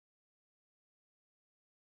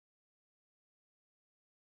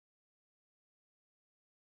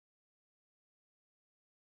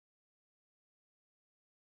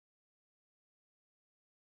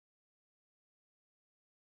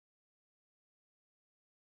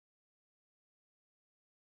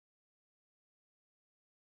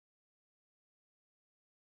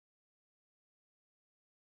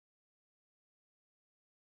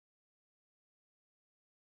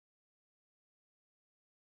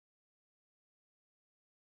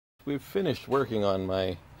We've finished working on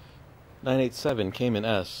my 987 Cayman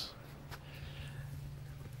S.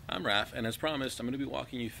 I'm Raf, and as promised, I'm going to be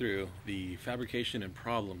walking you through the fabrication and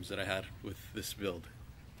problems that I had with this build.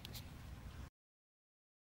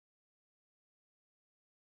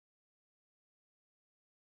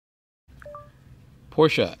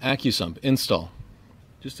 Porsche Accusump install.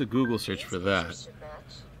 Just a Google search for that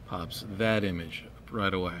pops that image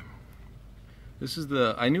right away. This is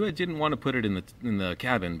the. I knew I didn't want to put it in the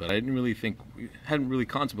cabin, but I hadn't really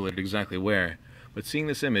contemplated exactly where. But seeing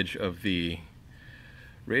this image of the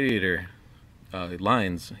radiator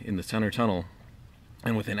lines in the center tunnel,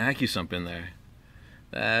 and with an Accusump in there,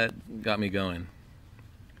 that got me going.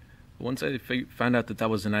 Once I found out that that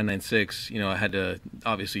was a 996, I had to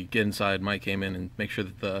obviously get inside my Cayman and make sure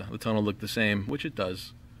that the tunnel looked the same, which it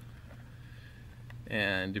does.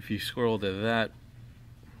 And if you scroll to that,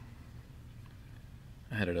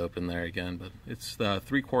 I had it open there again, but it's the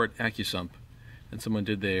 3-quart Accusump, and someone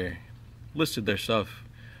listed their stuff,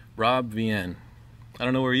 Rob VN. I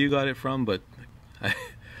don't know where you got it from, but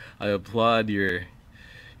I applaud your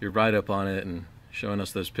write-up on it and showing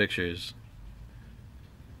us those pictures.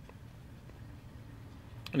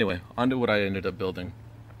 Anyway, on to what I ended up building.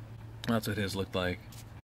 That's what his looked like.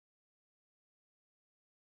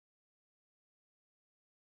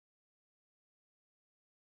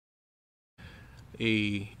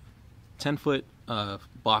 A 10-foot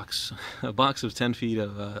box, a box of 10 feet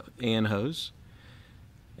of AN hose,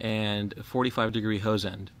 and a 45-degree hose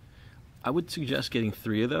end. I would suggest getting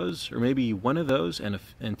 3 of those, or maybe 1 of those and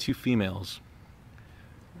 2 females.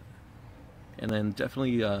 And then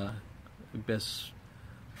definitely best.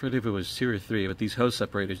 I forget if it was 2 or 3, but these hose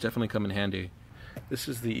separators definitely come in handy. This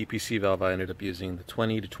is the EPC valve I ended up using, the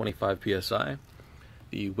 20 to 25 psi,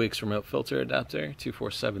 the Wix remote filter adapter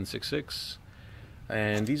 24766,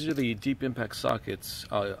 and these are the deep impact sockets.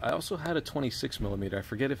 I also had a 26mm. I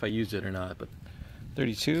forget if I used it or not, but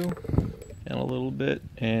 32 and a little bit,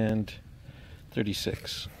 and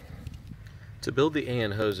 36. To build the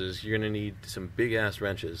AN hoses, you're going to need some big ass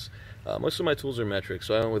wrenches. Most of my tools are metric,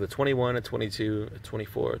 so I went with a 21, a 22, a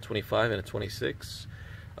 24, a 25, and a 26.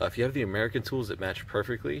 If you have the American tools that match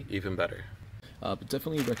perfectly, even better. But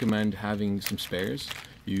definitely recommend having some spares.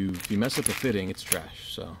 If you mess up a fitting, it's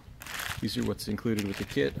trash. So these are what's included with the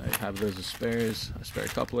kit. I have those as spares, a spare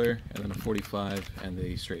coupler, and then a 45 and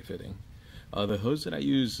a straight fitting. The hose that I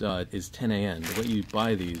use is 10 AN. The way you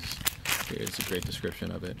buy these, here's a great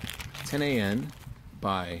description of it. 10 AN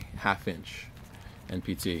by 1/2 inch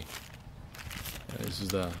NPT. This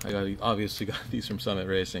is I obviously got these from Summit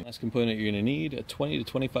Racing. Last component you're going to need, a 20 to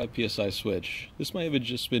 25 psi switch. This might have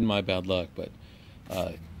just been my bad luck, but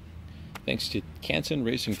thanks to Canton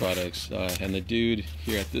Racing Products and the dude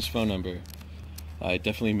here at this phone number, I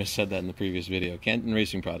definitely missaid that in the previous video. Canton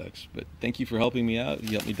Racing Products. But thank you for helping me out.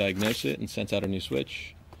 You helped me diagnose it and sent out a new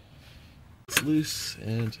switch. It's loose,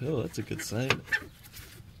 and oh, that's a good sign.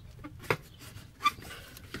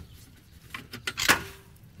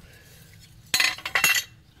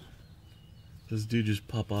 This dude just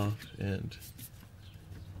pop off, and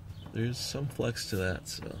there's some flex to that,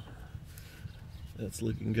 so that's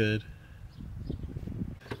looking good.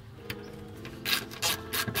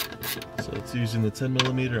 So it's using the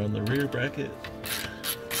 10mm on the rear bracket.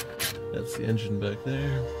 That's the engine back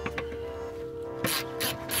there.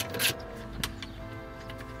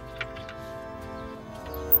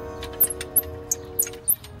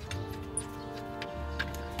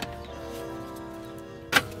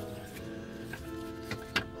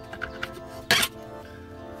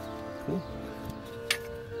 Cool.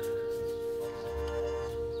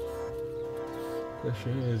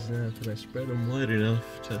 Question is now, can I spread them wide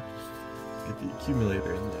enough to get the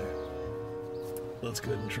accumulator in there? Let's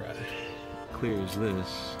go ahead and try. Clears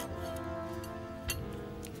this.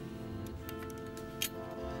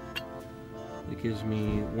 It gives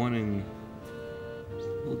me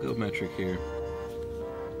we'll go metric here,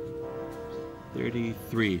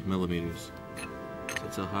 33mm. So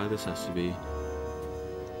that's how high this has to be.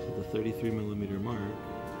 So the 33mm mark.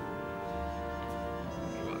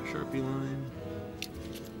 Draw a Sharpie line.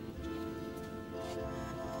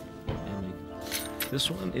 And this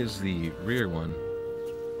one is the rear one.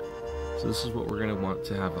 So this is what we're going to want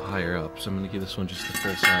to have higher up. So I'm going to give this one just the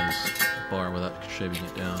full size bar without shaving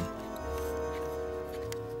it down.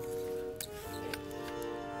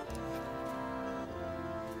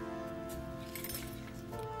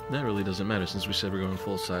 That really doesn't matter since we said we're going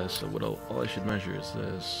full size, so all I should measure is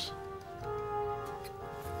this.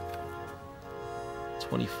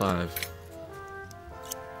 25.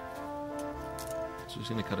 So just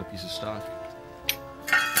gonna cut a piece of stock.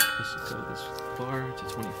 Just to cut this bar to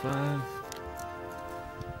 25.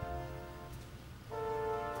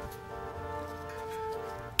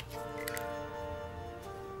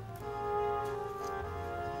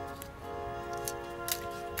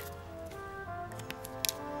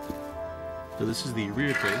 So this is the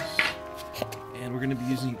rear trace, and we're going to be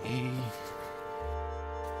using a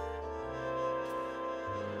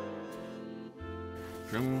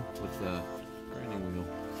drum with a grinding wheel.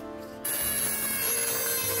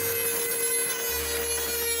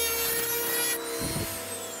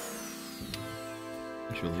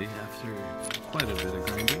 Eventually, after quite a bit of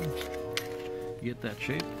grinding, you get that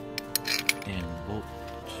shape, and the bolt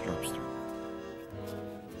just drops through.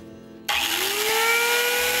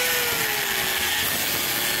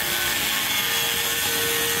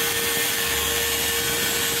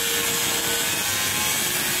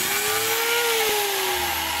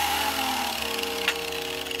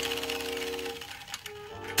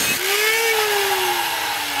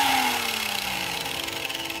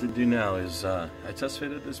 To do now is I test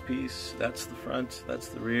fitted this piece. That's the front, that's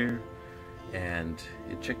the rear, and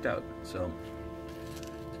it checked out. So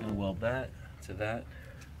I'm gonna weld that to that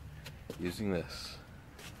using this.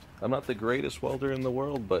 I'm not the greatest welder in the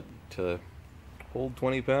world, but to hold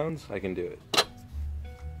 20 pounds, I can do it.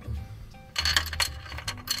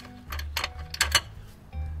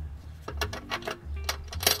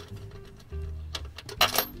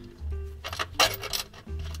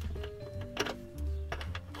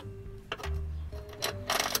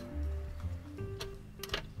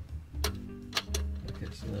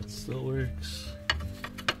 So that still works.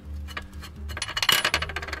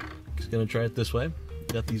 Just gonna try it this way.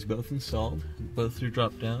 Got these both installed, both through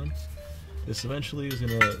drop down. This eventually is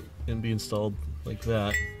gonna be installed like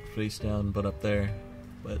that, face down but up there.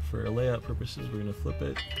 But for layout purposes, we're gonna flip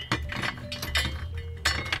it.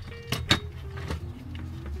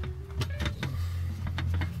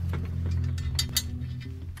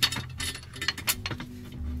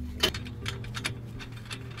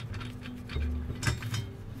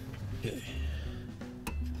 Okay.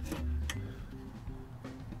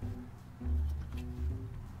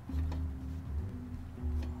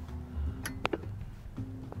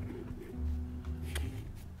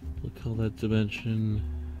 We'll call that dimension.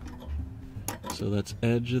 So that's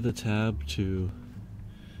edge of the tab to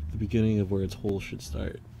the beginning of where its hole should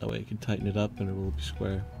start. That way you can tighten it up and it will be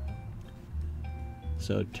square.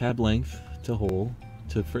 So tab length to hole,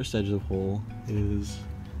 to first edge of the hole is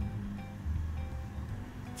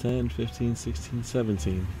 10, 15, 16,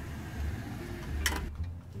 17.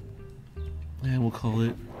 And we'll call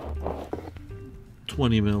it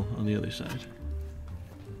 20 mil on the other side.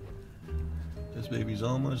 This baby's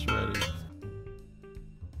almost ready.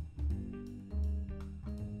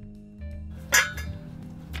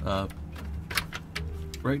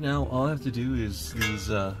 Right now, all I have to do is these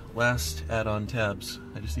last add-on tabs.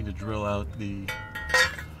 I just need to drill out the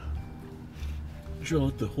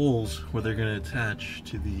holes where they're going to attach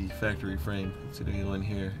to the factory frame. It's going to go in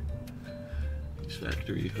here. These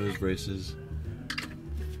factory hose braces.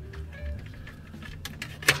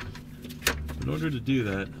 In order to do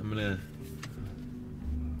that, I'm going to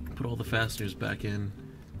put all the fasteners back in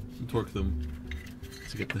and torque them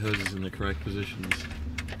to get the hoses in the correct positions.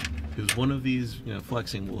 Because one of these,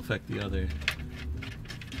 flexing will affect the other.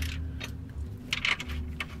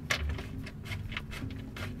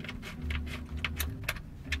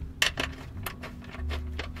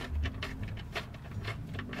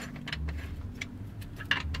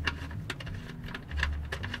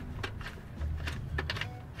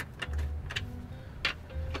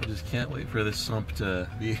 I just can't wait for this sump to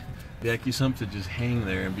be, the Accusump to just hang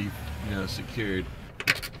there and be, secured.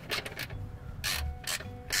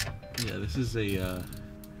 Yeah, this is an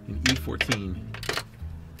E14.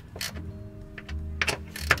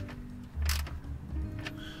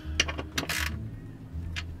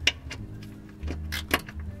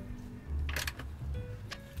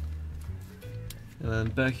 And then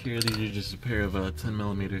back here, these are just a pair of 10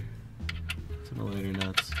 millimeter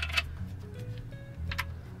nuts.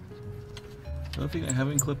 The only thing I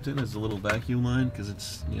haven't clipped in is a little vacuum line because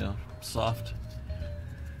it's, soft,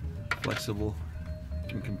 flexible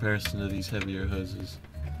in comparison to these heavier hoses.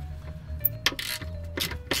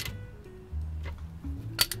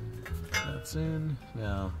 That's in.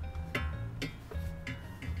 Now,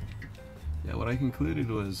 yeah, what I concluded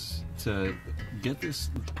was to get this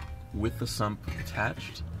with the sump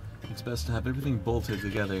attached, it's best to have everything bolted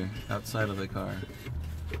together outside of the car.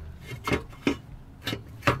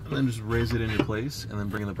 And then just raise it into place and then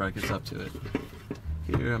bring the brackets up to it.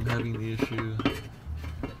 Here I'm having the issue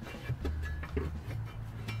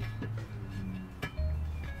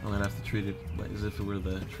I'm gonna have to treat it like as if it were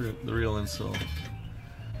the real install.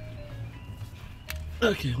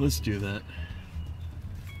 Okay, let's do that.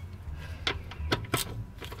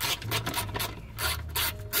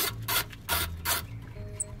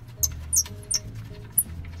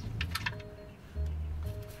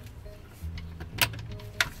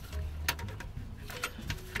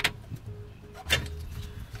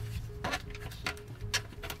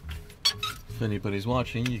 If anybody's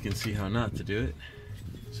watching, you can see how not to do it.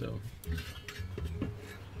 So,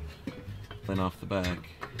 then off the back.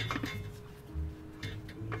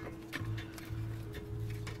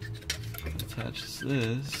 Attach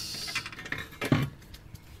this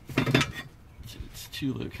to its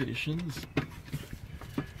two locations.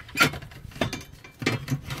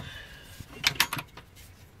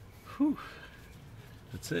 Whew.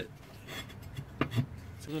 That's it.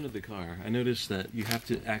 So under the car, I noticed that you have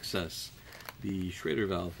to access the Schrader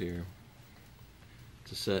valve here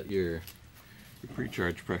to set your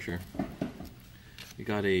pre-charge pressure. You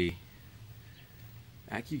got a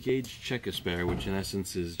AccuGauge check-a-spare, which in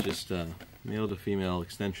essence is just a male to female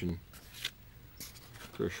extension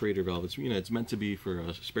for a Schrader valve. It's, you know, it's meant to be for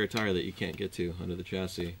a spare tire that you can't get to under the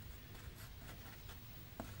chassis.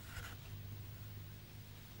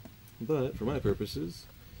 But for my purposes,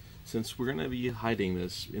 since we're going to be hiding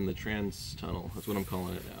this in the trans tunnel, that's what I'm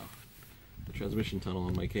calling it now, the transmission tunnel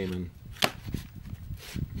on my Cayman,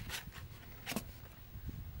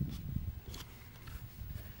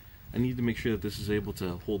 I need to make sure that this is able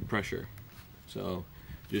to hold pressure. So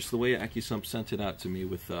just the way Accusump sent it out to me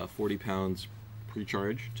with 40 pounds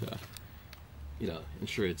pre-charge to, you know,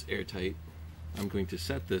 ensure it's airtight, I'm going to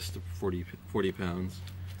set this to 40 pounds.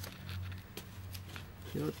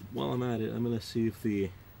 You know, while I'm at it, I'm going to see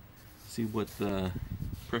what the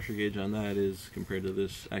pressure gauge on that is compared to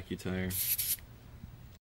this AccuTire.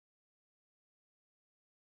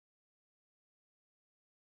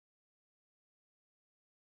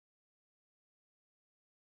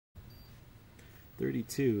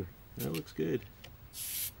 .32. That looks good.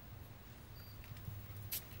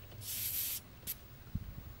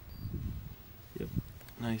 Yep,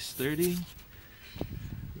 nice 30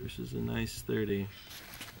 versus a nice 30.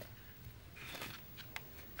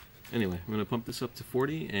 Anyway, I'm going to pump this up to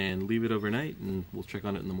 40 and leave it overnight, and we'll check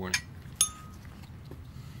on it in the morning.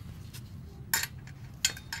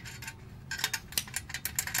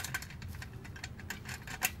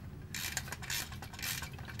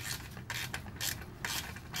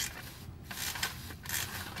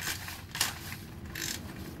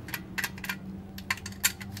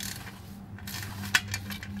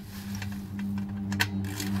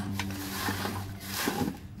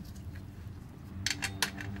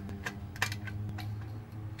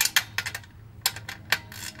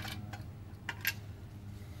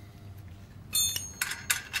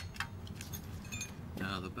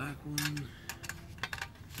 Now the back one.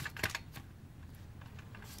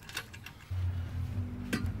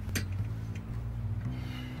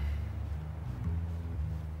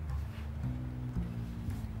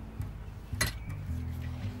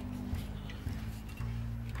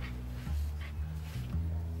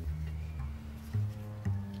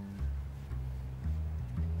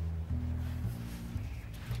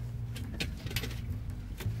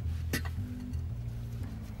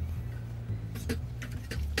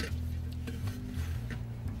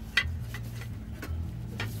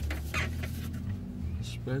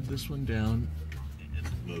 Spread this one down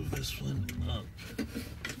and move this one up.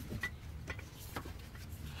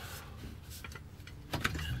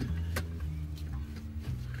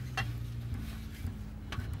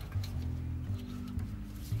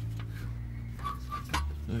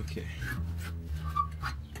 Okay.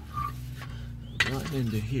 Got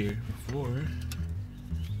into here before.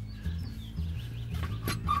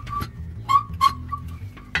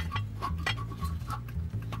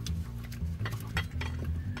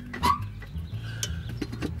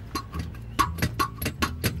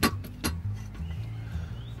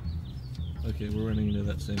 Okay, we're running into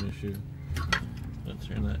that same issue. Let's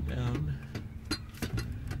turn that down.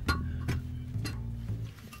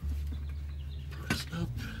 Press up.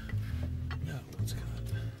 Now let's cut.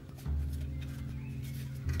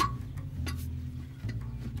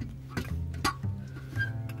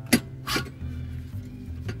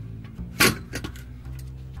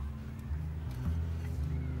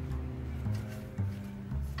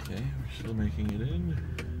 Okay, we're still making it in.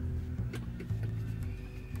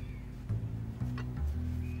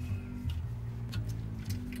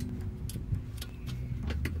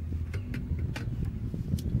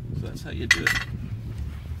 That's how you do it.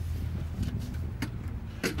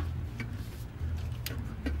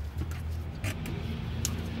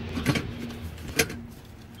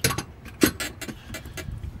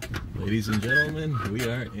 Ladies and gentlemen, we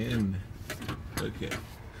are in. Okay.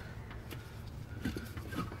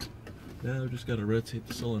 Now I've just got to rotate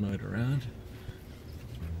the solenoid around.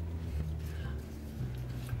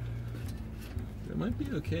 It might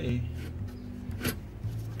be okay.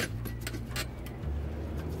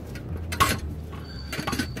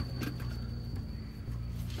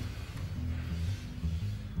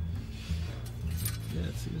 Yeah,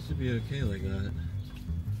 it seems to be okay like that.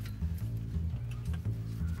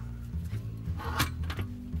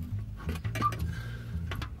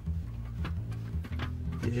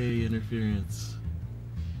 Yay, interference.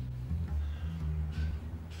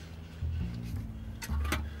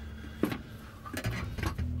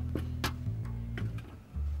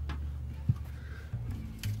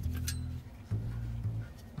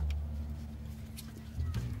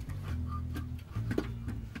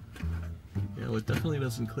 Yeah, what definitely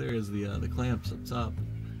doesn't clear is the clamps up top.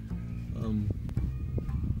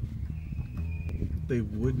 They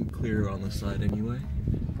wouldn't clear on the side anyway.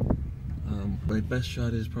 My best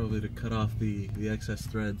shot is probably to cut off the excess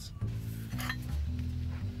threads.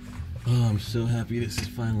 Oh, I'm so happy this is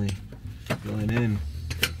finally going in.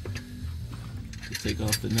 To take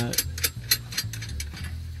off the nut.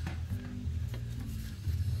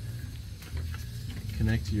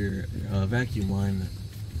 Connect to your vacuum line that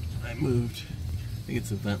I moved. I think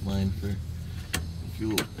it's a vent line for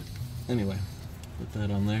fuel. Anyway, put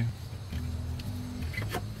that on there.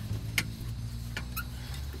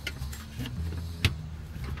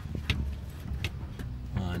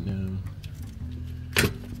 No.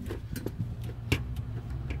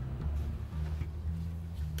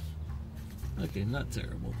 Okay, not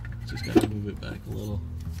terrible. Just gotta move it back a little.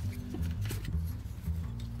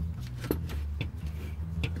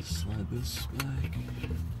 Slide this back.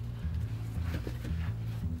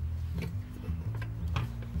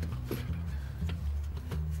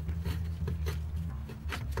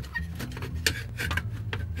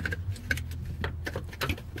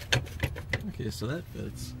 Okay, so that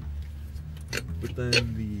fits. But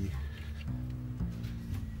then the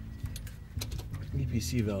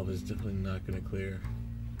EPC valve is definitely not going to clear.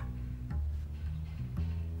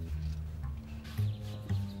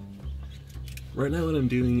 Right now what I'm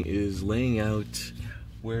doing is laying out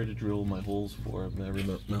where to drill my holes for my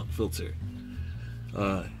remote mount filter.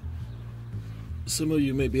 Some of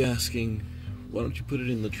you may be asking, why don't you put it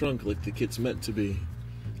in the trunk like the kit's meant to be?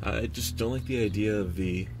 I just don't like the idea of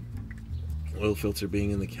the oil filter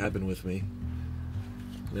being in the cabin with me.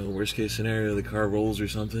 You know, worst case scenario, the car rolls or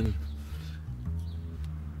something.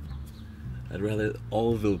 I'd rather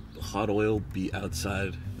all of the hot oil be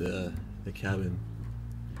outside the cabin.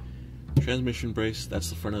 Transmission brace, that's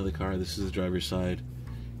the front of the car, this is the driver's side.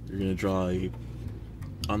 You're going to draw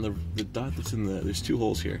on the dot that's in there's two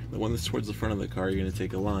holes here. The one that's towards the front of the car, you're going to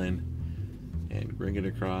take a line and bring it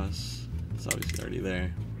across. It's obviously already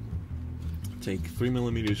there. Take 3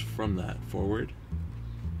 millimeters from that forward,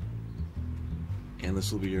 and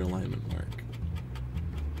this will be your alignment mark.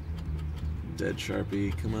 Dead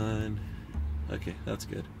Sharpie, come on. Okay, that's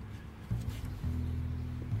good.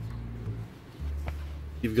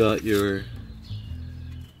 You've got the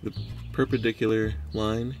perpendicular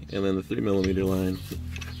line and then the 3 millimeter line.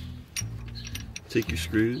 Take your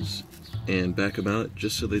screws and back them out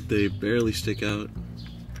just so that they barely stick out.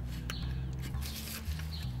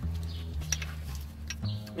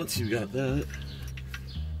 Once you've got that,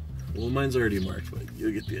 well, mine's already marked, but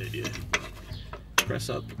you'll get the idea. Press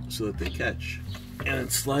up so that they catch,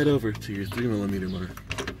 and slide over to your 3 millimeter mark.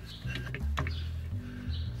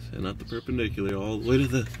 So not the perpendicular, all the way to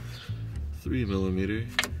the 3 millimeter,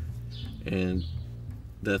 and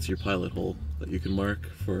that's your pilot hole that you can mark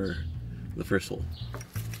for the first hole.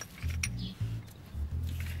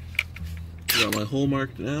 Got my hole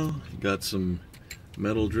marked now. Got some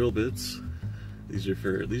metal drill bits. These are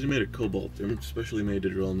made of cobalt. They're specially made to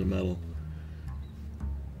drill into metal.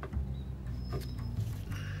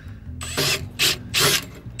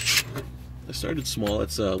 I started small.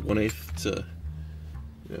 It's 1/8 to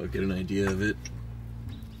get an idea of it.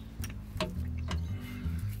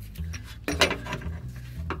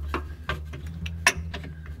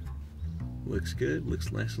 Looks good.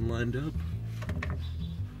 Looks nice and lined up.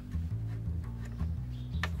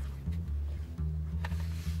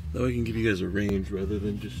 That way I can give you guys a range rather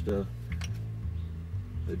than just a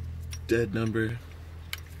dead number.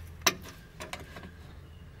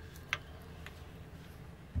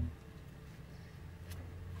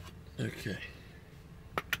 Okay.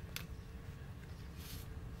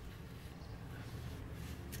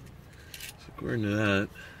 So according to that,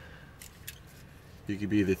 you could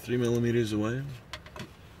be either 3 millimeters away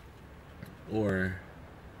or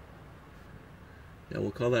Yeah,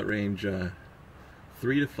 we'll call that range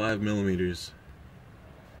 3 to 5 millimeters.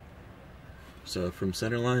 So from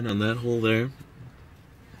center line on that hole there,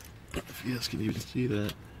 if you guys can even see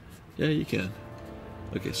that, yeah, you can.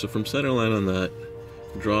 Okay, so from center line on that,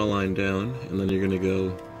 draw a line down, and then you're going to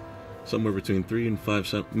go somewhere between 3 and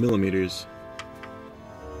 5 millimeters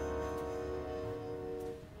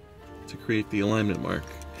to create the alignment mark.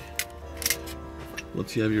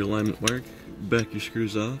 Once you have your alignment mark, back your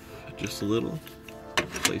screws off just a little,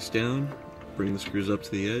 place down, bring the screws up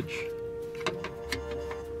to the edge,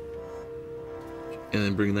 and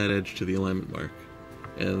then bring that edge to the alignment mark,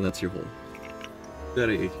 and that's your hole. Got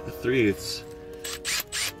a 3/8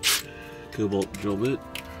 cobalt drill bit.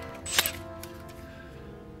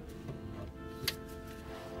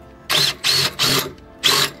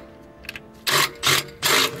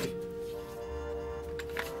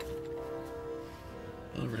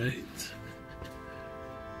 All right.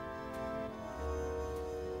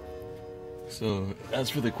 So as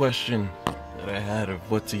for the question that I had of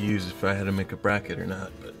what to use if I had to make a bracket or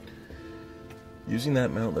not, but using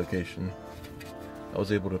that mount location, I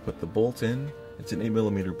was able to put the bolt in. It's an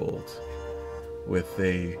 8mm bolt with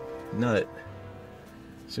a nut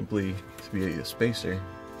simply to be a spacer.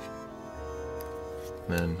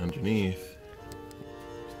 And then underneath,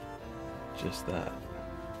 just that.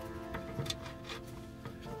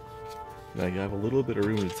 Now you have a little bit of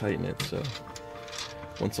room to tighten it, so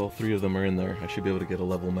once all 3 of them are in there, I should be able to get a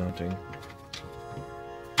level mounting.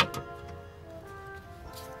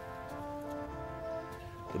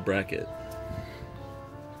 The bracket.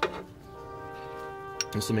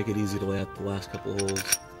 Just to make it easy to lay out the last couple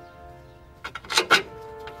holes.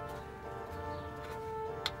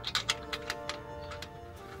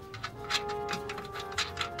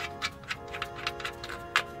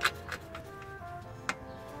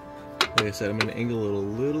 Like I said, I'm going to angle it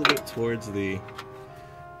a little bit towards the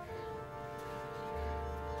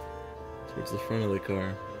front of the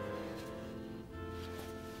car.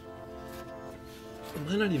 It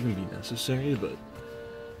might not even be necessary, but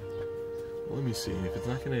let me see. If it's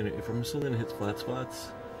not gonna, if I'm still gonna hit flat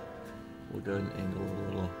spots, we'll go ahead and angle it a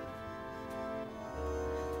little.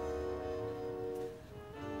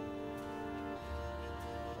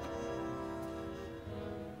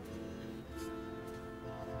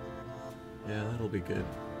 Yeah, that'll be good.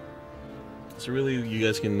 So really, you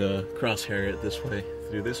guys can crosshair it this way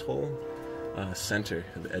through this hole, center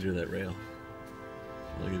at the edge of that rail.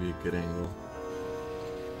 That'll give you a good angle.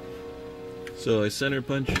 So I center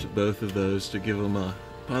punched both of those to give them a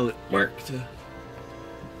pilot mark to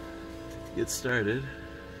get started.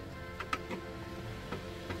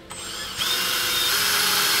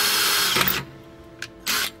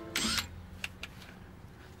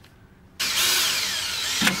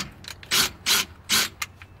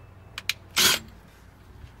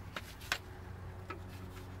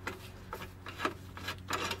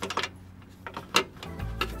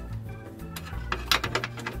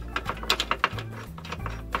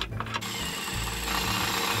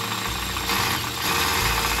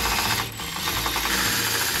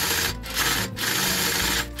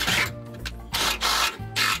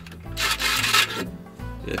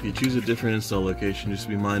 If you choose a different install location, just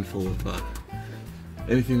be mindful of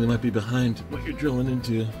anything that might be behind what you're drilling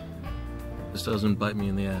into. This doesn't bite me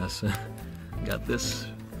in the ass. Got this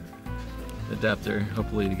adapter,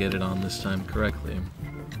 hopefully to get it on this time correctly.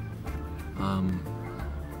 I'm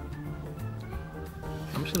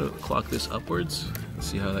just going to clock this upwards and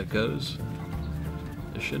see how that goes.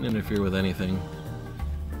 It shouldn't interfere with anything.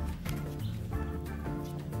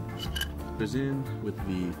 Goes in with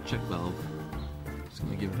the check valve. Just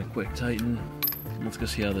gonna give it a quick tighten. Let's go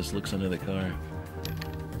see how this looks under the car.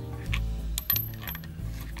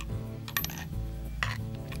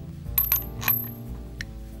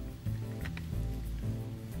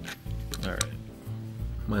 Alright.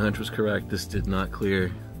 My hunch was correct. This did not clear.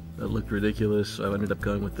 That looked ridiculous, so I ended up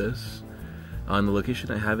going with this. On the location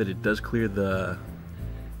I have it, it does clear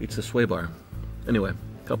it's the sway bar. Anyway,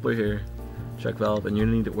 coupler here, check valve, and you're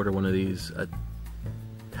gonna need to order one of these. A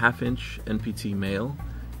 1/2-inch NPT male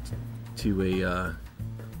to a,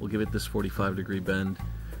 we'll give it this 45-degree bend,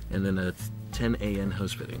 and then a 10 AN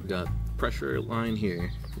hose fitting. Got pressure line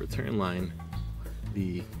here, return line,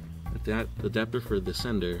 the adapter for the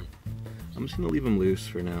sender. I'm just gonna leave them loose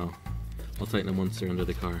for now. I'll tighten them once they're under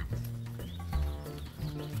the car.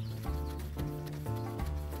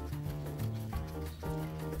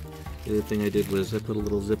 The other thing I did was I put a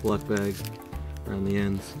little Ziploc bag around the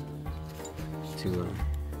ends to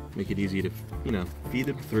make it easy to, feed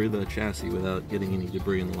them through the chassis without getting any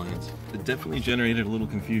debris in the lines. It definitely generated a little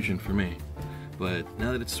confusion for me, but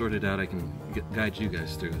now that it's sorted out, I can guide you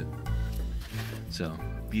guys through it. So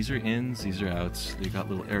these are ins, these are outs. They got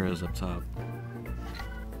little arrows up top.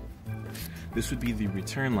 This would be the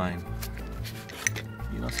return line.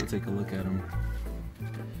 You can also take a look at them.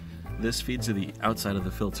 This feeds to the outside of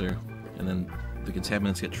the filter, and then the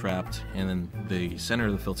contaminants get trapped, and then the center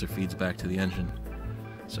of the filter feeds back to the engine.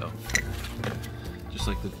 So, just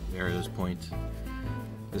like the arrows point,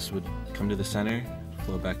 this would come to the center,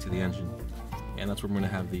 flow back to the engine, and that's where we're going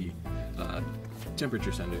to have the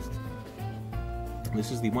temperature sender. This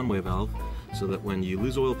is the one-way valve, so that when you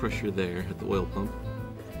lose oil pressure there at the oil pump,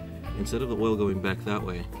 instead of the oil going back that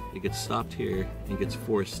way, it gets stopped here and gets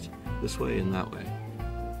forced this way and that way.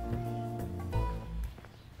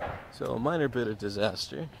 So a minor bit of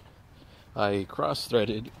disaster. I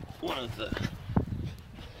cross-threaded one of the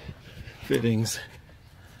fittings,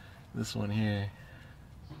 this one here.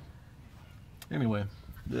 Anyway,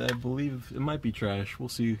 I believe it might be trash. We'll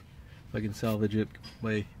see if I can salvage it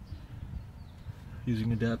by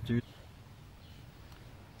using adapters.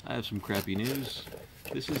 I have some crappy news.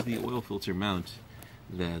 This is the oil filter mount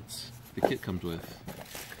that the kit comes with,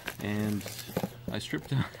 and I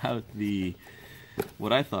stripped out the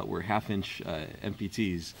what I thought were half-inch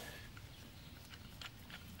MPTs.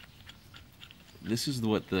 This is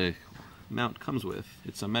what the mount comes with.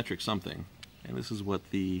 It's a metric something, and this is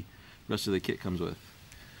what the rest of the kit comes with.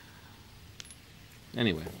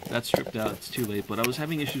 Anyway, that's stripped out. It's too late, but I was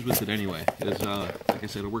having issues with it anyway. It was, like I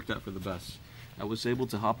said, it worked out for the best. I was able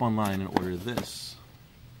to hop online and order this.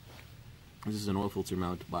 This is an oil filter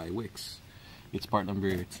mount by Wix. It's part number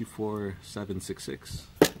 24766.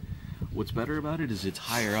 What's better about it is it's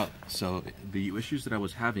higher up, so the issues that I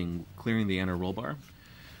was having clearing the inner roll bar,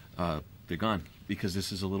 they're gone, because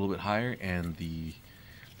this is a little bit higher, and the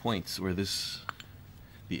points where the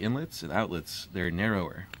inlets and outlets, they're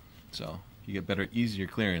narrower, so you get better, easier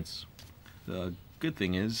clearance. The good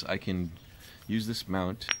thing is I can use this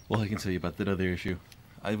mount. Well, I can tell you about that other issue.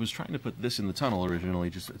 I was trying to put this in the tunnel originally,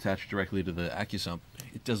 just attached directly to the Accusump.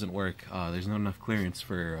 It doesn't work. There's not enough clearance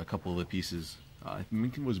for a couple of the pieces. I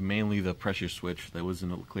think it was mainly the pressure switch that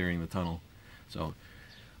wasn't clearing the tunnel. So,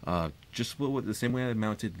 just the same way I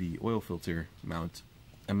mounted the oil filter mount,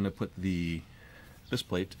 I'm going to put this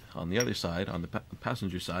plate on the other side, on the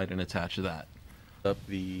passenger side, and attach that. Up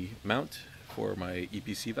the mount for my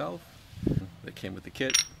EPC valve that came with the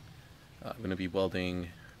kit. I'm going to be welding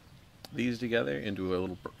these together into a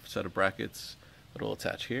little set of brackets that will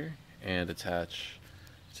attach here and attach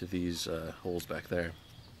to these holes back there.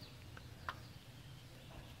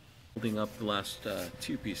 Holding up the last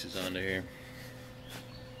two pieces onto here.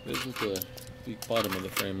 This is what the bottom of the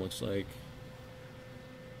frame looks like.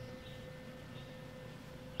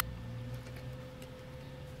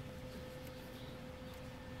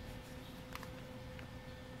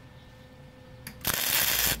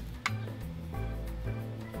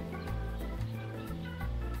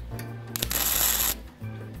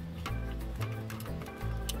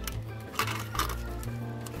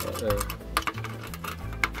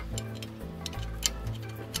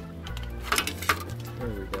 There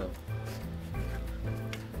we go.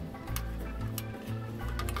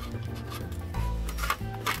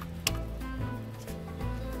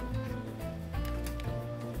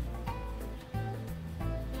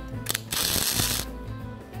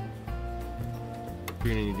 What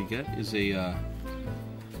you're going to need to get is a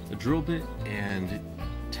drill bit and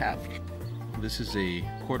tap. This is a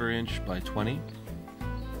 1/4 inch by 20.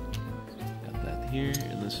 Got that here,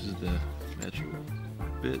 and this is the matching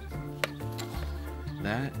bit.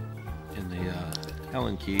 That and the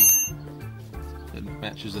Allen key that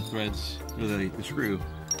matches the threads, or the screw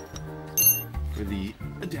for the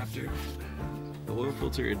adapter, the oil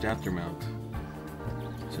filter adapter mount.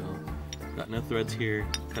 So, got no threads here,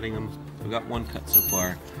 cutting them. I've got one cut so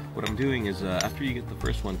far. What I'm doing is, after you get the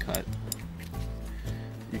first one cut,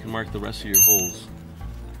 you can mark the rest of your holes.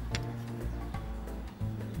 I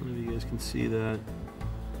don't know if you guys can see that,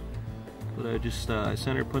 but I just I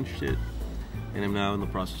center punched it, and I'm now in the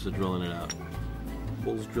process of drilling it out.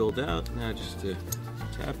 Holes drilled out, now just to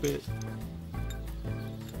tap it.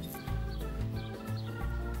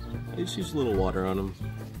 I just use a little water on them.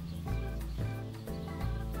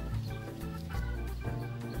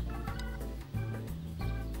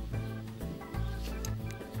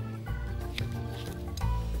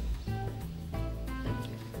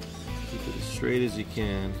 Keep it as straight as you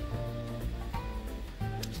can.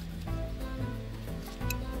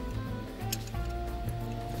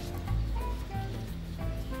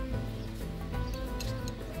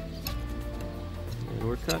 And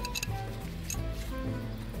we're cut.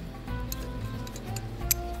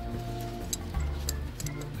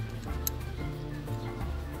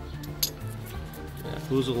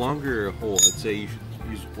 it was a longer hole, I'd say you should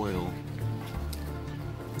use oil.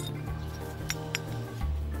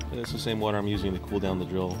 And it's the same water I'm using to cool down the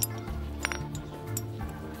drill.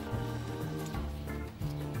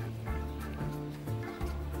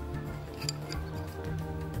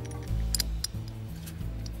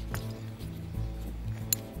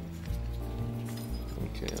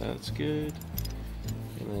 Okay, that's good.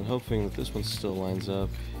 And then hoping that this one still lines up.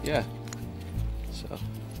 Yeah. So.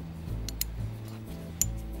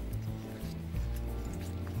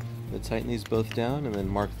 Let's tighten these both down and then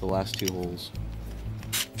mark the last two holes.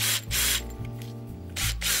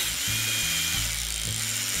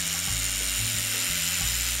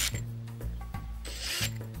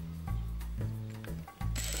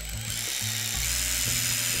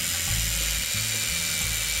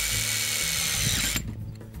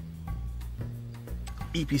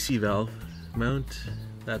 EPC valve mount,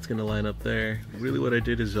 that's going to line up there. Really what I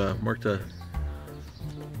did is marked a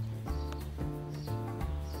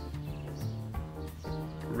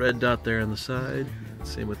red dot there on the side,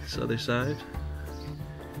 same with this other side,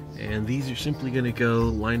 and these are simply going to go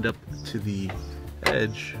lined up to the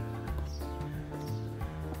edge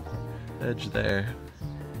there,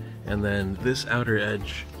 and then this outer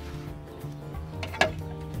edge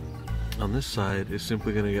on this side is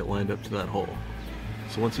simply going to get lined up to that hole.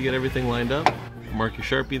 So once you get everything lined up, mark your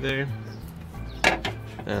Sharpie there.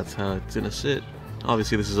 That's how it's gonna sit.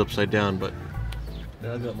 Obviously this is upside down, but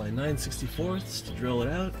now I've got my 9/64ths to drill it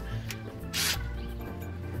out.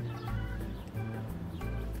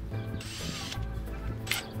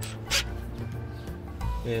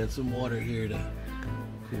 And some water here to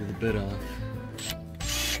cool the bit off.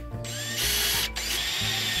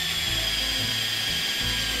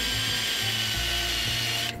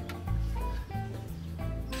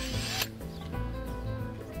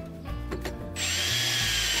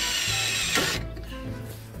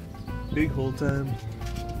 Big hole time.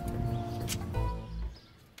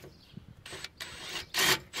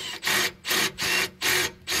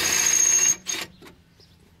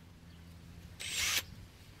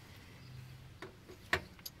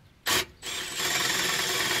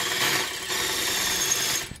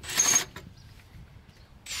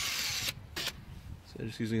 So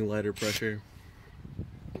just using lighter pressure.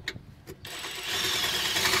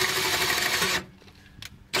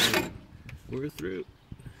 We're through.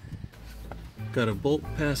 Got a bolt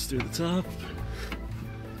pass through the top.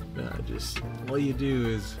 Now just all you do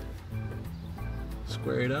is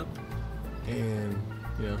square it up and,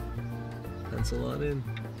 you know, pencil on in.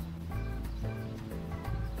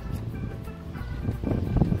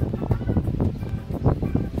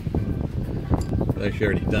 I've actually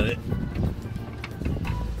already done it.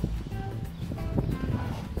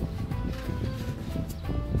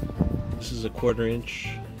 This is a 1/4 inch.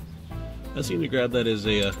 I seem to grab that as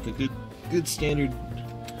a good standard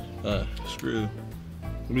screw.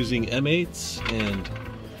 I'm using M8s and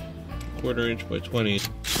 1/4 inch by 20.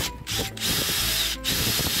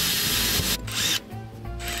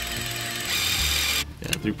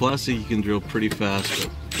 Yeah, through plastic you can drill pretty fast,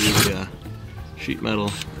 but through sheet metal,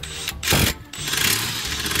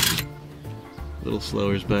 a little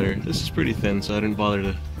slower is better. This is pretty thin, so I didn't bother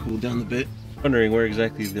to cool down the bit. Wondering where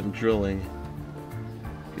exactly I'm drilling.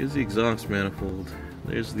 Here's the exhaust manifold.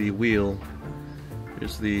 There's the wheel.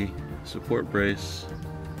 There's the support brace.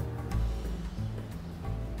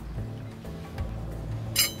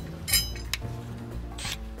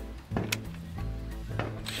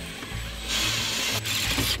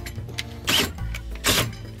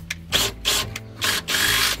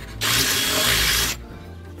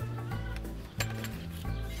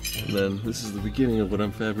 And then this is the beginning of what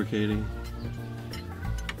I'm fabricating.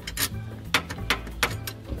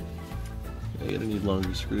 You're gonna need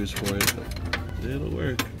longer screws for it, but it'll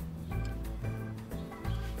work.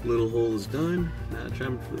 Little hole is done. Now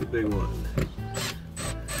trim for the big one.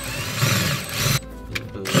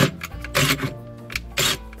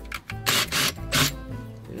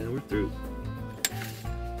 And we're through.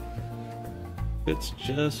 Fits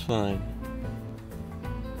just fine.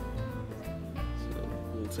 So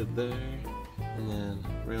we'll sit there, and then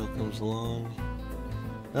rail comes along,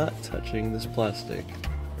 not touching this plastic.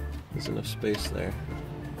 There's enough space there.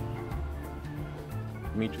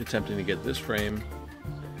 Me attempting to get this frame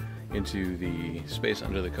into the space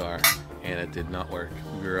under the car, and it did not work.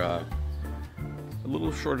 We were a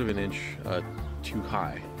little short of an inch too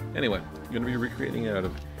high. Anyway, I'm going to be recreating it out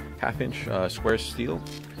of 1/2 inch square steel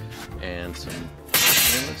and some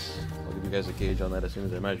stainless. I'll give you guys a gauge on that as soon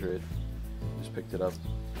as I measure it. Just picked it up.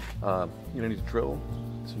 You're going to need a drill,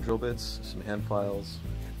 some drill bits, some hand files,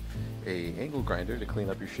 a angle grinder to clean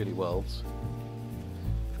up your shitty welds,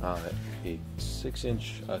 a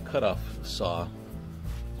 6-inch cutoff saw.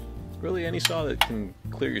 Really, any saw that can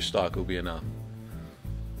clear your stock will be enough.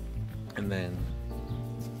 And then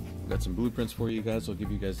we've got some blueprints for you guys. I'll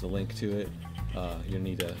give you guys the link to it. You'll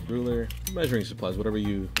need a ruler, measuring supplies, whatever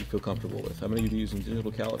you feel comfortable with. I'm going to be using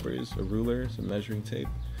digital calipers, a ruler, some measuring tape,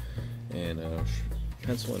 and a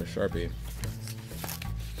pencil and a Sharpie.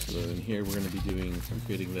 So in here we're going to be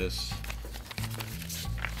creating this.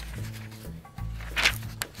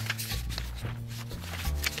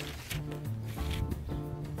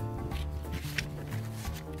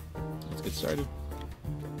 Let's get started.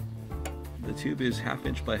 The tube is 1/2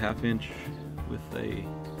 inch by 1/2 inch with a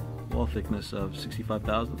wall thickness of 65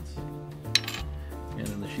 thousandths. And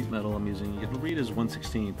then the sheet metal I'm using, it'll read as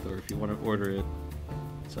 1/16, or if you want to order it,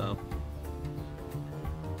 so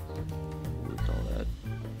what do we call that?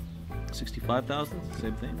 65 thousandths,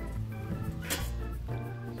 same thing.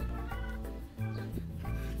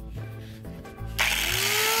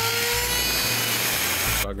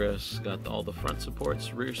 Progress, got all the front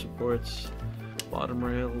supports, rear supports, bottom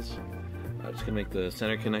rails. I'm just gonna make the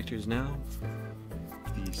center connectors now.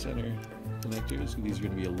 The center connectors, these are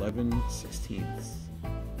going to be 11/16.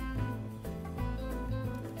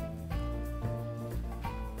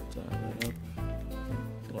 Tie that up,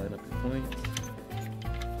 line up your point,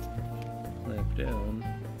 clamp down.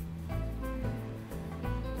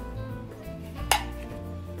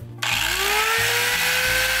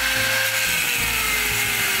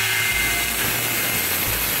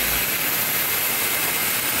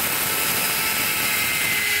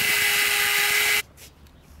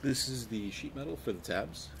 This is the sheet metal for the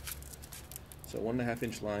tabs. So 1.5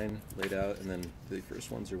 inch line laid out, and then the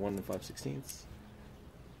first ones are 1 5/16.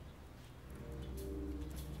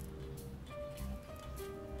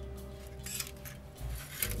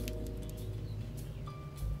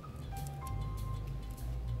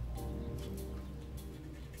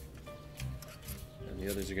 And the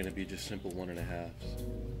others are going to be just simple 1.5s.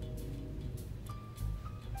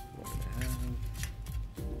 1.5.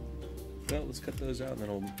 Well, let's cut those out and then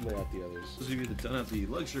I'll lay out the others. Those of you that don't have the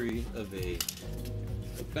luxury of a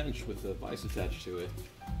bench with a vise attached to it,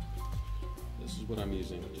 this is what I'm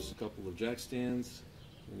using. Just a couple of jack stands,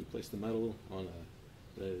 and you place the metal on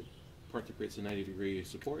the part that creates a 90-degree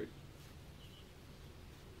support,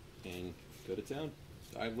 and go to town.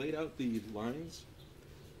 So I've laid out the lines.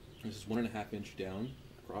 This is 1.5 inch down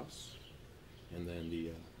across, and then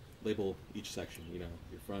the label each section, you know,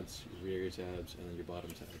 your fronts, your rear tabs, and then your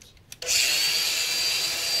bottom tabs.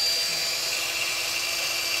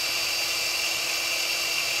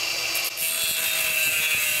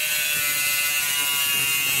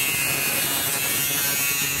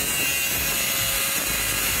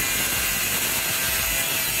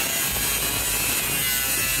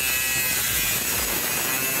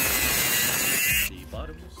 The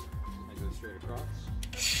bottoms, I go straight across.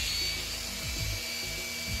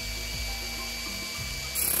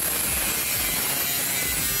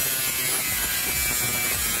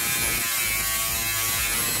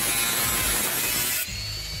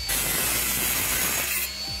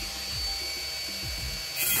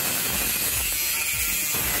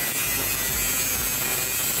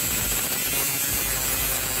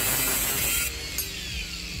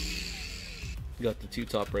 Got the two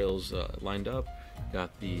top rails lined up,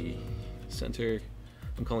 got the center,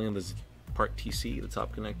 I'm calling it this part TC, the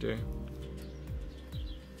top connector.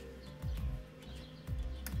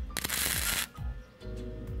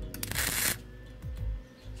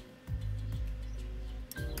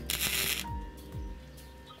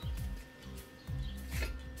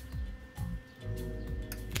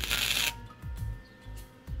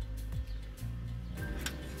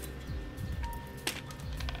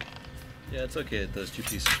 Yeah, it's okay that those two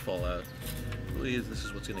pieces fall out. Really, this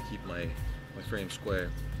is what's going to keep my frame square.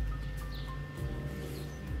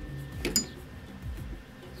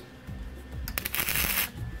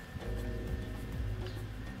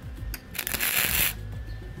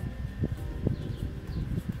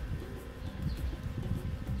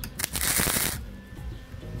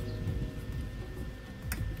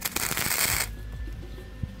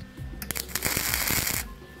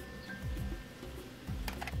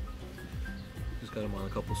 Got them on a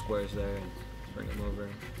couple squares there and bring them over.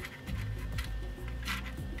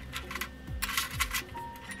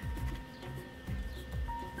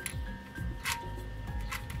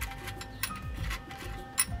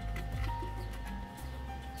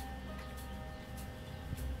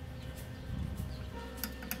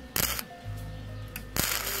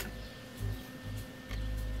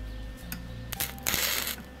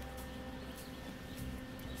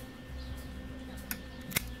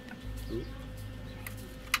 Ooh.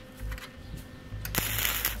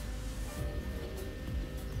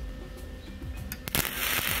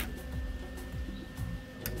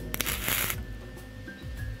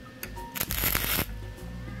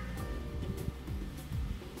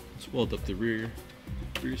 weld up the rear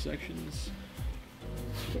sections.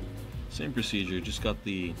 Same procedure, just got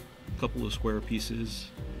the couple of square pieces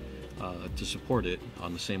to support it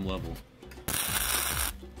on the same level.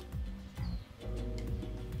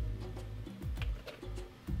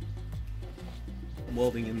 I'm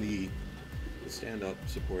welding in the stand-up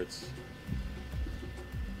supports.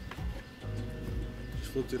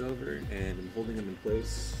 Just flipped it over and I'm holding them in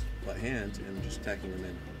place by hand and just tacking them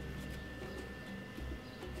in.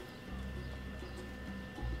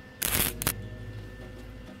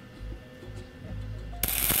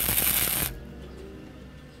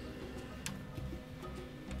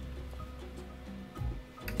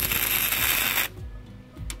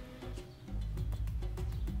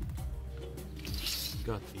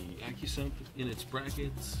 Got the Accusump in its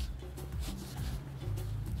brackets.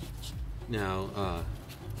 Now, of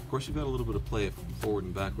course, you've got a little bit of play forward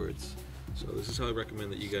and backwards. So this is how I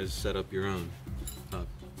recommend that you guys set up your own.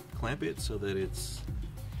 Clamp it so that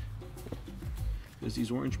there's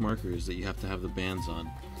these orange markers that you have to have the bands on.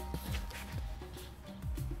 I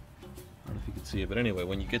don't know if you can see it, but anyway,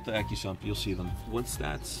 when you get the Accusump, you'll see them. Once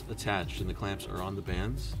that's attached and the clamps are on the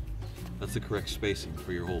bands, that's the correct spacing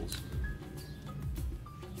for your holes.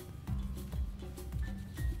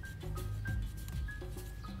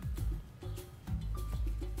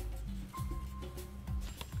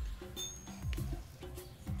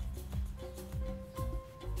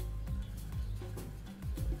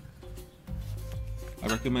 I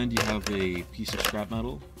recommend you have a piece of scrap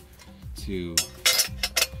metal to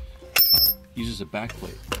use as a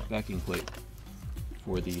backing plate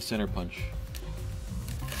for the center punch.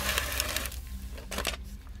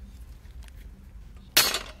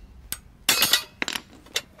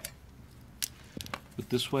 But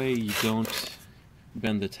this way you don't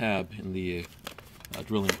bend the tab in the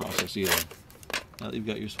drilling process either. Now that you've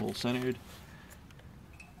got your hole centered,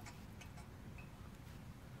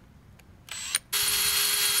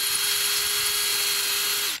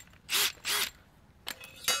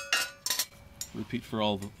 repeat for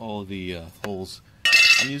all of the holes.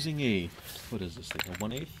 I'm using a, what is this thing, a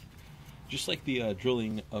 1/8? Just like the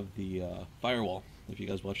drilling of the firewall. If you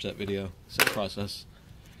guys watched that video, same process.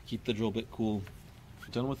 Keep the drill bit cool.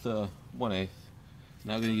 Done with the 1/8.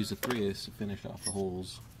 Now I'm going to use the 3/8 to finish off the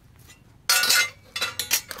holes.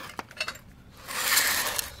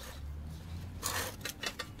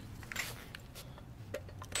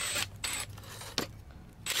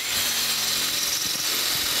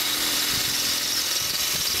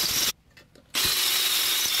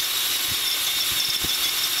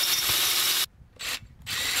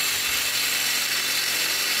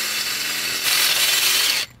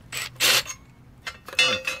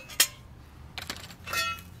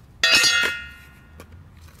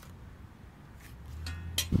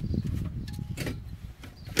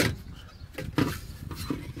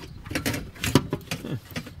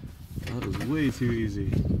 That was way too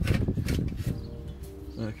easy.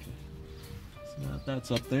 Okay, so now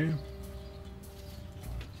that's up there.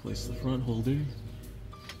 Place the front holder,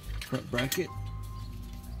 front bracket.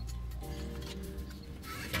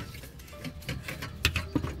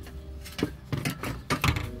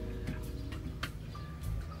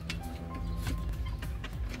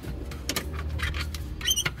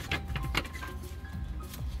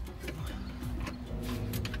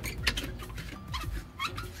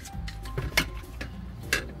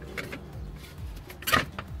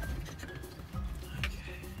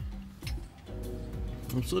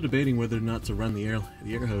 I'm still debating whether or not to run the air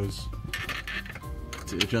hose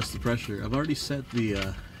to adjust the pressure. I've already set the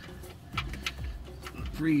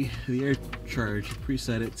air charge,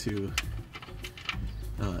 preset it to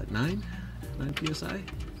 9 psi.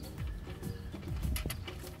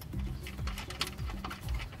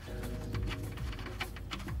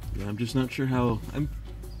 Yeah, I'm just not sure how. I'm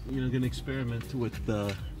gonna experiment with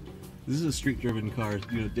this is a street driven car,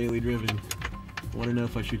 daily driven. I want to know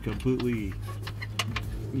if I should completely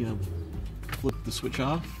flip the switch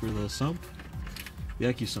off for the sump, the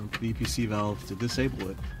Accusump, the EPC valve, to disable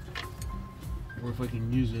it, or if I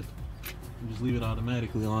can use it and just leave it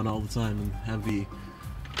automatically on all the time and have the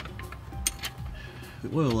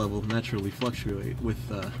oil level naturally fluctuate with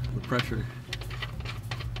the pressure.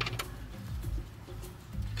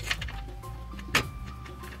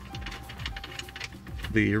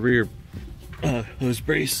 The rear hose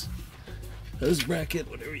brace, hose bracket,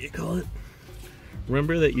 whatever you call it.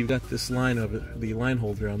 Remember that you've got this line of it, the line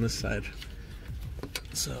holder on this side.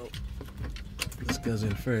 So this goes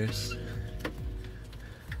in first.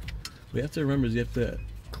 What you have to remember is you have to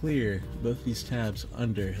clear both these tabs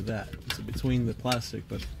under that. So between the plastic,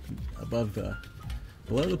 but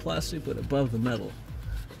below the plastic, but above the metal.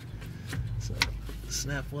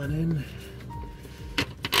 snap one in.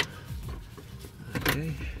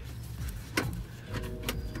 Okay.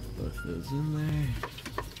 Both those in there.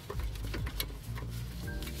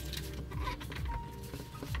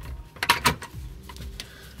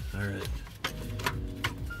 Alright.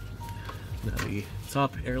 Now the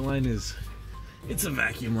top airline it's a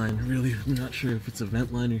vacuum line, really. I'm not sure if it's a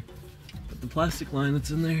vent liner. But the plastic line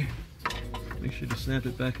that's in there, make sure to snap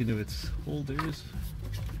it back into its holders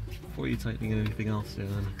before you tightening anything else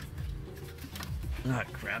down. Ah,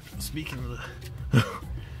 crap. Speaking of the...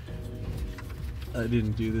 I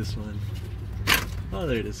didn't do this one. Oh,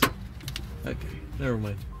 there it is. Okay, never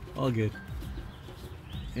mind. All good.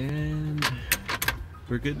 And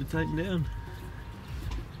we're good to tighten down.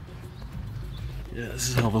 Yeah, this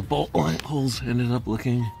is how the bolt holes ended up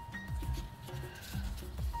looking.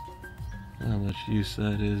 How much use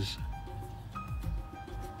that is.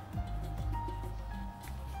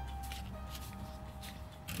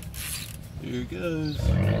 Here it goes.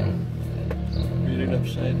 Read it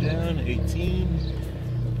upside down, 18.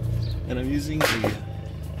 And I'm using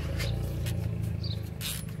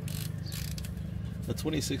a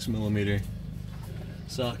 26mm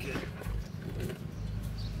socket.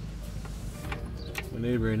 My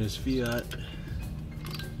neighbor in his Fiat.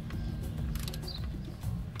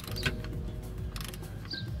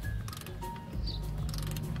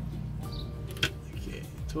 Okay,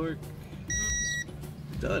 torque.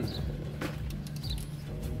 Done.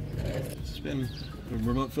 Spin a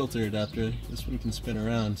remote filter adapter. This one can spin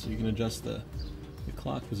around so you can adjust the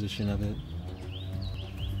clock position of it.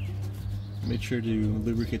 Make sure to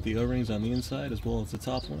lubricate the O-rings on the inside as well as the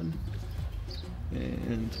top one.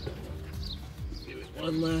 And give it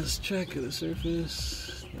one last check of the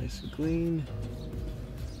surface. Nice and clean.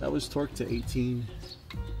 That was torqued to 18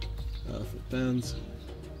 foot-pounds.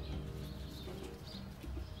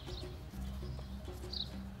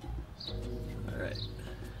 Alright.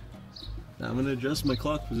 Now I'm going to adjust my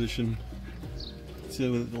clock position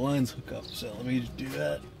so the lines hook up. So let me do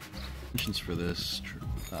that. Dimensions for this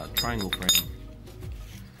triangle frame.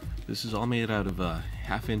 This is all made out of a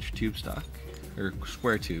 1/2-inch tube stock, or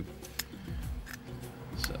square tube.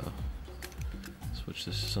 So switch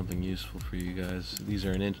this to something useful for you guys. These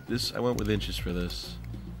are an inch. This I went with inches for this.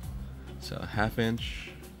 So 1/2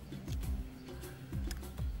 inch.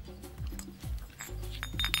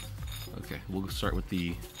 Okay, we'll start with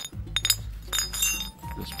this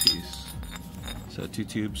piece. So 2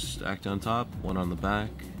 tubes stacked on top, one on the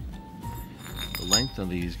back. The length on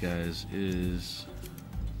these guys is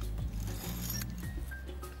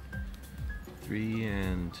 3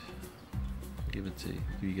 and give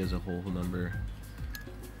you guys a whole number.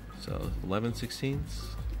 So 11/16,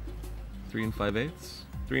 3 5/8,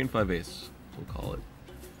 3 5/8. We'll call it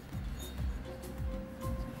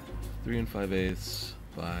 3 5/8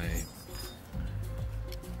 by.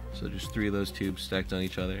 So just 3 of those tubes stacked on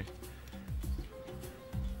each other.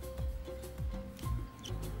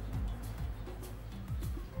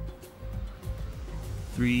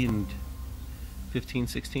 And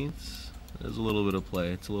 15/16. There's a little bit of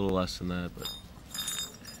play. It's a little less than that, but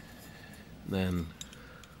then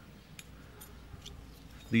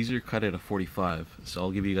these are cut at a 45. So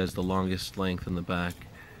I'll give you guys the longest length in the back.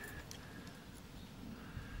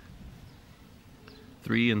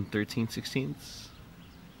 3 and 13/16.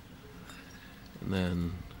 And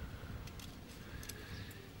then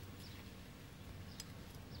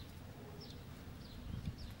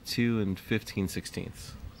 2 and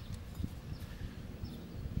 15/16.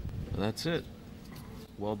 That's it.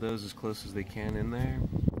 Weld those as close as they can in there.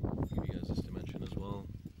 Give you guys this dimension as well.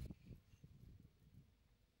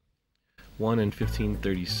 1 and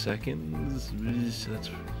 15/32. That's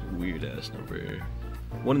a weird ass number.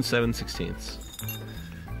 1 and 7/16.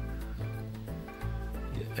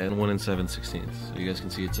 Yeah, and 1 and 7/16. So you guys can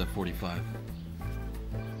see it's at 45.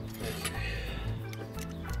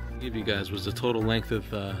 Give you guys was the total length of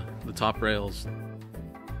the top rails.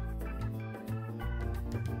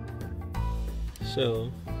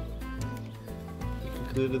 So we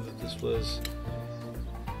concluded that this was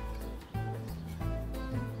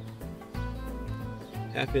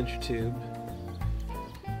 1/2-inch tube,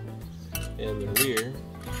 and the rear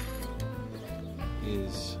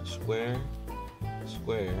is square. So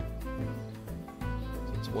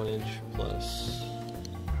it's 1 inch plus.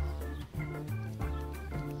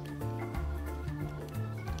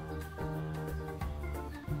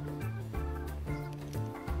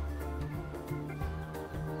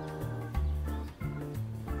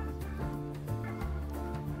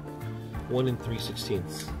 One and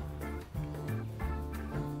 3/16.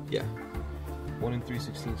 Yeah, 1 and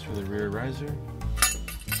 3/16 for the rear riser.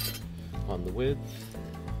 on the width.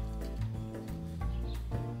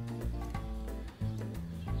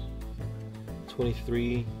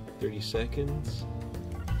 (23, 30 seconds).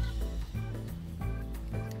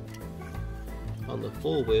 On the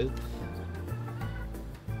full width,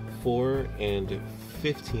 4 and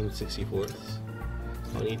 15/64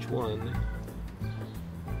 on each one.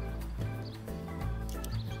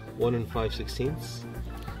 1 and 5/16.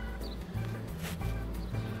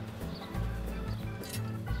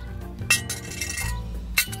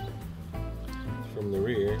 From the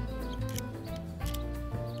rear.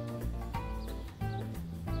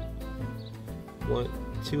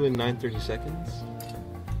 2 and 9/32.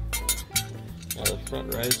 Now the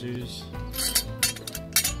front risers.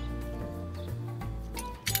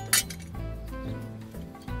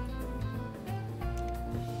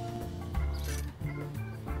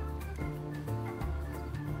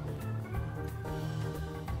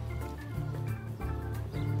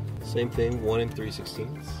 Same thing, 1 and 3/16.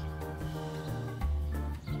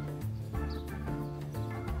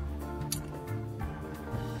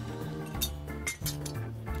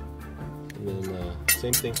 And then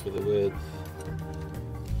same thing for the width.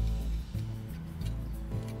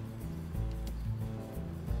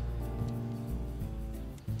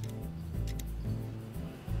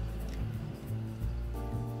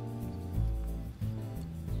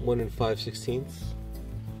 One and 5/16.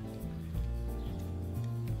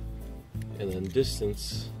 And then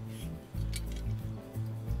distance,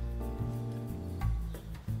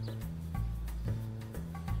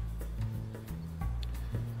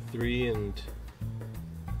 three and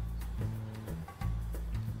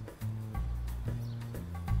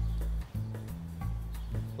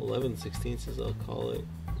 11/16, I'll call it.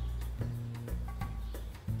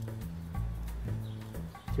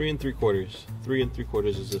 3 and 3/4. 3 and 3/4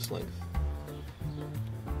 is this length.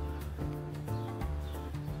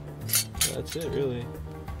 That's it, really.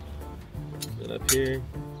 Then up here,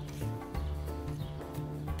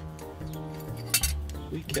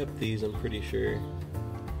 we kept these, I'm pretty sure.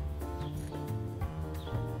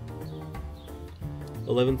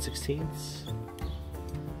 11/16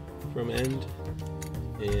 from end,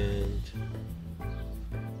 and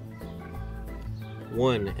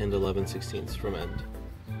 1 and 11/16 from end.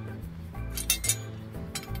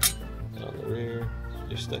 On the rear,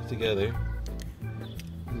 they're stuck together.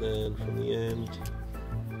 And then from the end,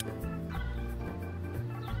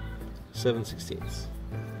 7/16.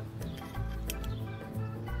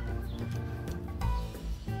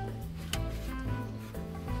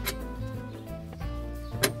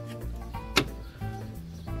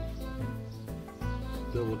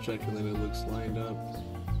 Double checking that it looks lined up.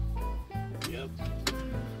 Yep.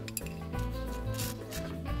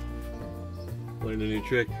 Learned a new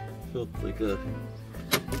trick. Felt like a.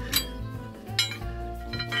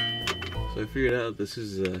 So I figured out this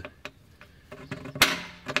is a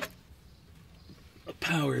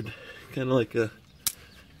powered, kind of like a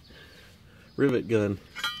rivet gun.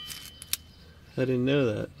 I didn't know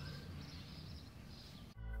that.